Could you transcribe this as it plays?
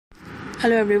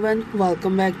Hello everyone,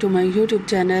 welcome back to my YouTube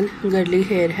channel Girly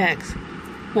Hair Hacks.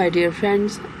 My dear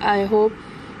friends, I hope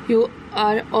you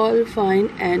are all fine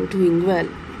and doing well.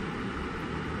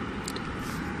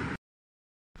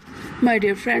 My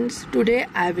dear friends, today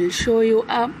I will show you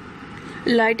a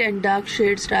light and dark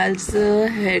shade styles,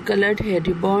 hair colored, hair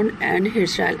ribbon and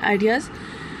hairstyle ideas.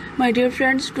 My dear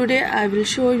friends, today I will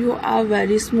show you a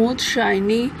very smooth,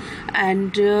 shiny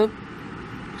and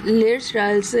layered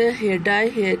styles, hair dye,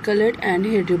 hair colored and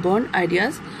hair ribbon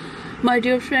ideas. My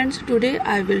dear friends, today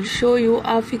I will show you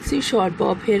a Pixie short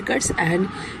bob haircuts and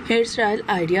hairstyle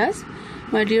ideas.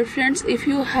 My dear friends, if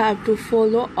you have to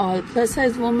follow all plus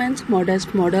size women,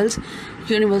 modest models,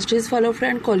 universities fellow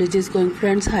friends, colleges going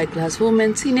friends, high class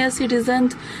women, senior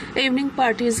citizens, evening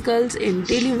parties, girls in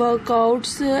daily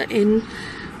workouts, in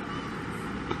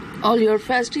all your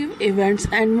festive events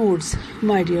and moods.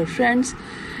 My dear friends,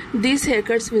 these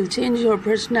haircuts will change your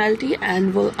personality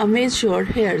and will amaze your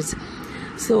hairs.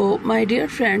 So, my dear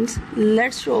friends,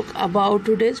 let's talk about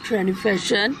today's trendy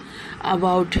fashion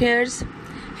about hairs,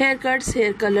 haircuts,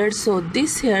 hair colors. So,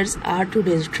 these hairs are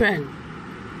today's trend.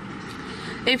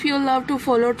 If you love to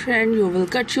follow trend, you will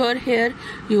cut your hair,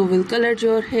 you will color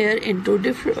your hair into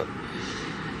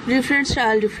different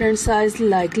style, different size,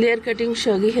 like layer cutting,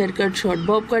 shaggy haircut, short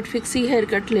bob cut, Pixie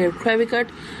haircut, layer cravy cut,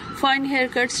 fine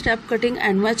haircut, step cutting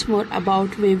and much more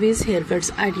about Wavy's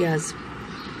haircuts ideas.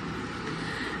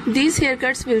 These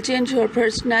haircuts will change your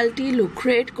personality, look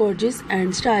great, gorgeous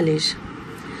and stylish.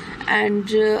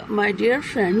 And my dear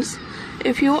friends,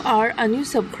 if you are a new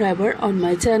subscriber on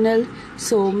my channel,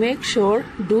 so make sure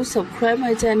do subscribe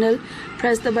my channel,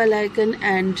 press the bell icon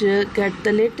and get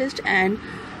the latest and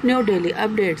new daily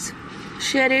updates.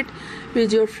 Share it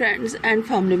with your friends and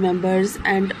family members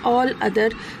and all other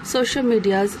social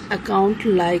medias account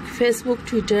like Facebook,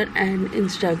 Twitter and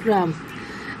Instagram.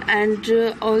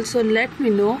 And also let me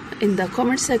know in the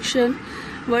comment section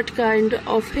what kind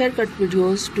of haircut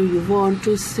videos do you want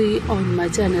to see on my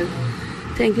channel.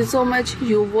 Thank you so much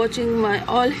you watching my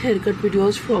all haircut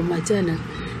videos from my channel.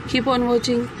 Keep on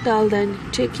watching. Till then,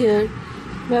 take care.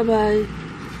 Bye bye.